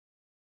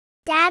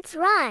Dad's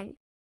run.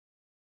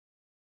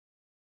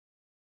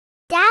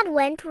 Dad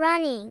went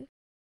running.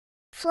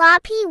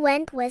 Floppy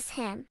went with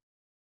him.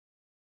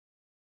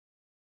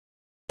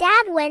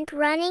 Dad went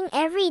running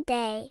every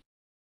day.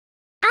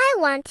 I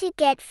want to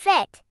get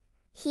fit,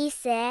 he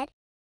said.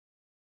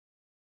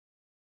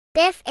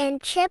 Biff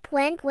and Chip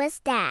went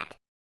with Dad.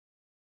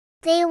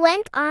 They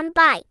went on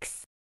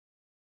bikes.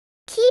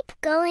 Keep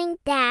going,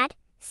 Dad,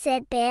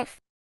 said Biff.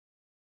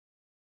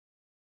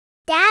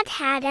 Dad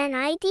had an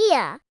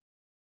idea.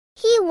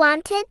 He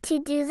wanted to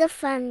do the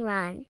fun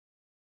run.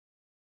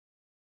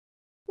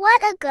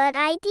 What a good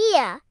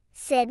idea,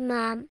 said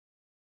Mom.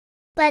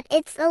 But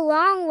it's a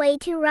long way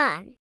to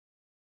run.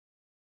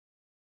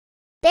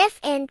 Biff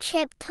and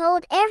Chip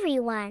told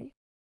everyone.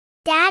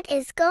 Dad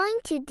is going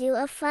to do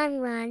a fun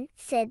run,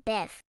 said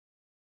Biff.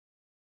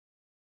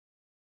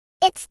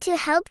 It's to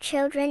help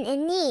children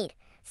in need,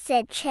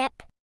 said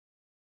Chip.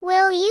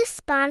 Will you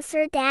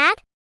sponsor Dad?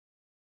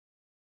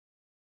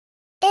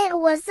 It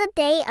was the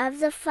day of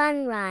the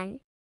fun run.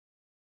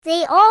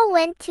 They all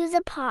went to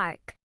the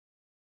park.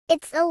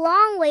 It's a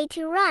long way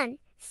to run,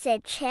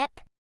 said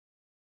Chip.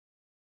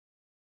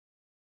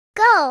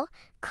 Go,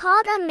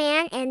 called a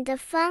man, and the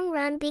fun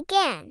run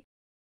began.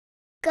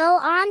 Go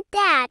on,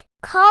 Dad,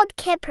 called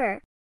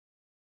Kipper.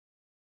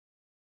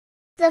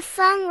 The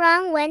fun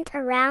run went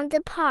around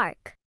the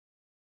park.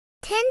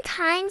 10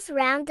 times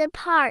round the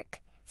park,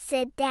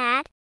 said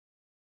Dad.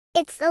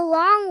 It's a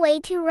long way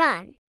to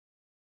run.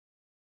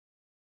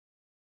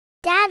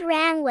 Dad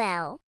ran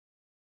well.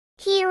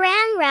 He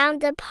ran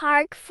round the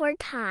park 4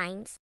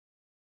 times.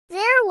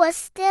 There was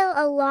still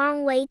a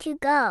long way to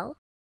go.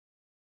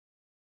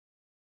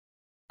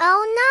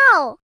 Oh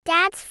no!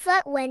 Dad's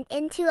foot went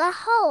into a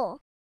hole.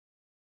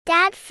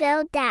 Dad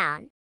fell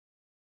down.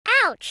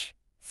 Ouch!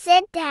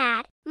 Said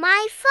Dad.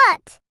 My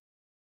foot!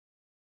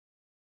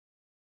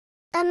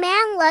 A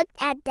man looked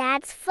at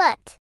Dad's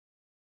foot.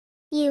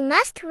 You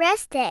must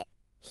rest it,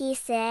 he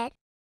said.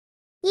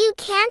 You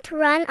can't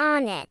run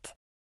on it.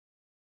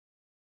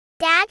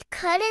 Dad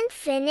couldn't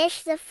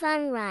finish the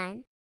fun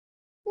run.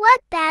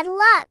 What bad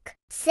luck,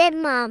 said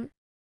Mom.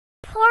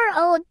 Poor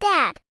old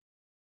Dad.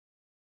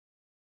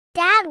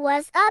 Dad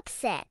was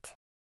upset.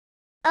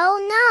 Oh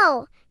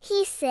no,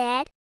 he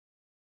said.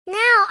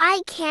 Now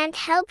I can't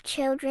help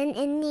children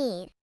in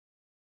need.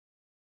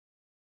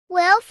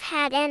 Wilf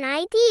had an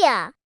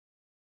idea.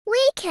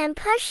 We can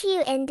push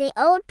you in the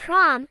old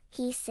prom,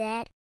 he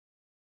said.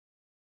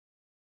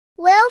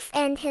 Wilf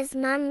and his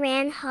mom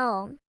ran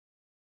home.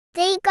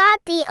 They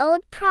got the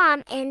old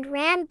prom and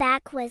ran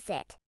back with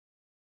it.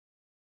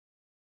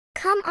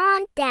 Come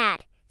on,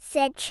 Dad,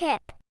 said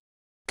Chip.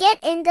 Get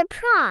in the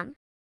prom.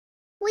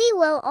 We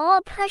will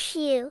all push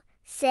you,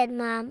 said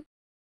Mom.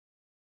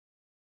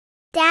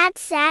 Dad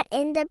sat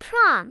in the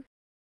prom.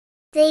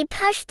 They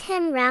pushed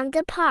him round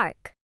the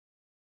park.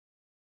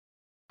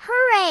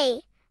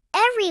 Hooray!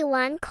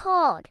 Everyone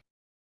called.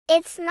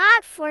 It's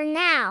not for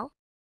now.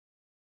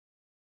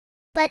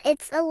 But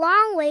it's a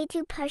long way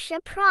to push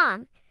a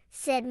prom,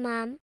 said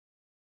Mom.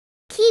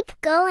 Keep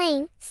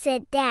going,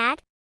 said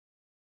Dad.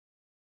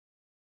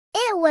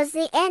 It was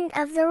the end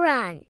of the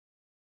run.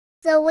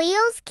 The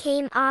wheels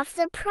came off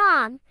the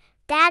prom.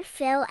 Dad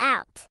fell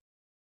out.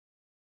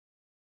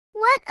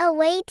 What a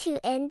way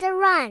to end the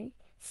run,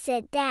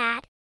 said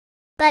Dad.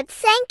 But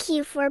thank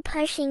you for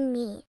pushing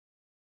me.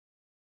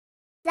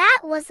 That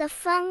was a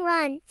fun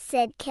run,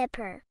 said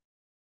Kipper.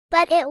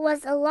 But it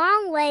was a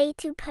long way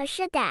to push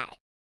a dad.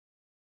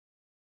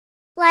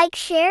 Like,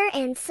 share,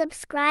 and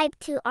subscribe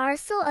to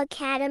Arsal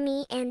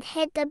Academy and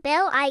hit the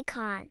bell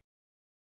icon.